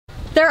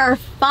There are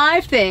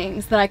 5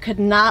 things that I could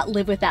not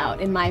live without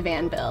in my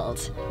van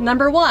build.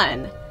 Number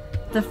 1,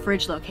 the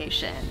fridge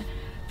location.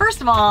 First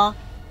of all,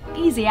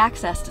 easy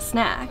access to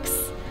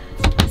snacks.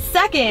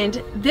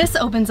 Second, this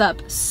opens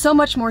up so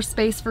much more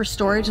space for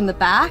storage in the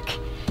back.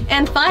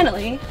 And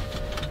finally,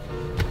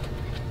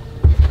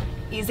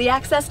 easy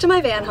access to my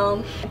van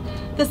home.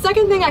 The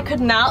second thing I could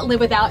not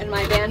live without in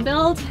my van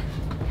build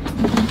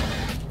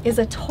is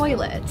a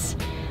toilet.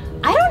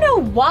 I don't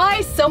know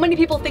why so many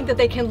people think that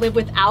they can live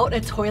without a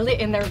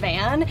toilet in their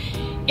van.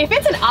 If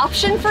it's an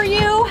option for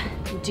you,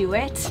 do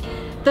it.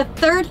 The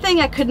third thing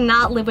I could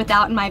not live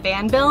without in my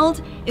van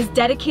build is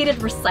dedicated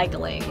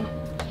recycling.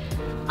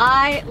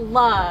 I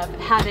love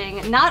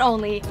having not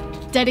only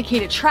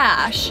dedicated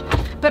trash,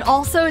 but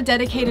also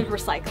dedicated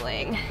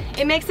recycling.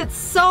 It makes it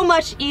so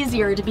much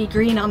easier to be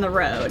green on the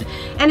road.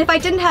 And if I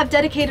didn't have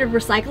dedicated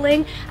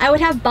recycling, I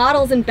would have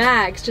bottles and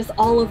bags just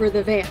all over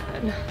the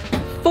van.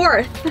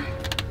 Fourth,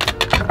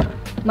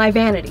 my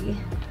vanity.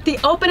 The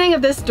opening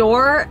of this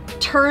door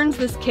turns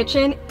this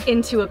kitchen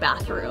into a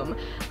bathroom.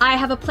 I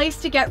have a place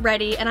to get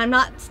ready and I'm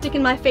not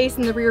sticking my face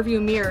in the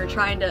rearview mirror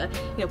trying to,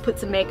 put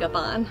some makeup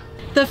on.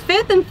 The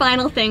fifth and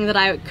final thing that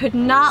I could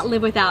not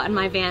live without in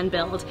my van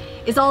build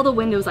is all the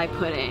windows I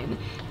put in.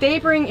 They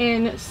bring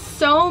in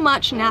so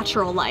much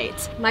natural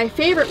light. My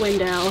favorite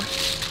window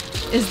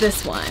is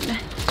this one.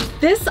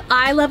 This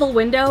eye-level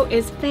window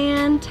is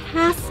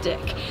fantastic.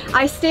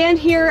 I stand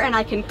here and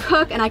I can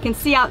cook and I can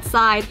see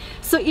outside,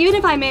 so even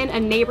if I'm in a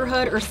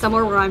neighborhood or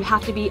somewhere where I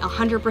have to be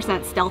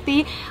 100%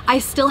 stealthy, I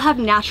still have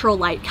natural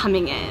light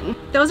coming in.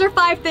 Those are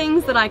 5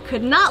 things that I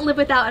could not live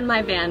without in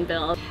my van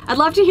build. I'd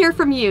love to hear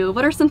from you.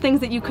 What are some things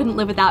that you couldn't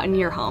live without in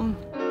your home?